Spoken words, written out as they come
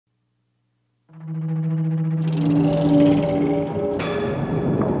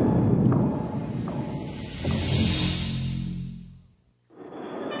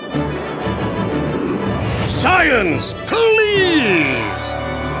silence, please!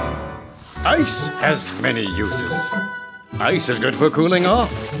 Ice has many uses. Ice is good for cooling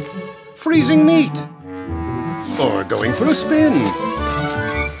off, freezing meat, or going for a spin.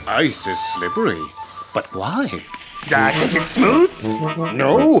 Ice is slippery, but why? Is it smooth?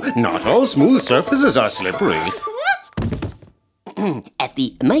 No, not all smooth surfaces are slippery. At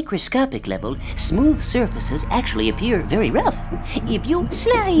the microscopic level, smooth surfaces actually appear very rough. If you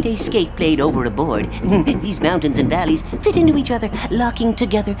slide a skate blade over a board, these mountains and valleys fit into each other, locking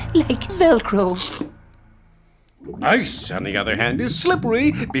together like Velcro. Ice, on the other hand, is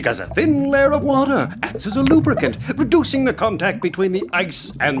slippery because a thin layer of water acts as a lubricant, reducing the contact between the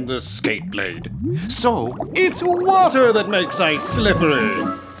ice and the skate blade. So, it's water that makes ice slippery.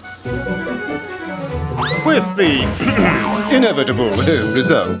 With the inevitable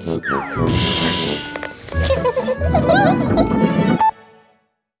results.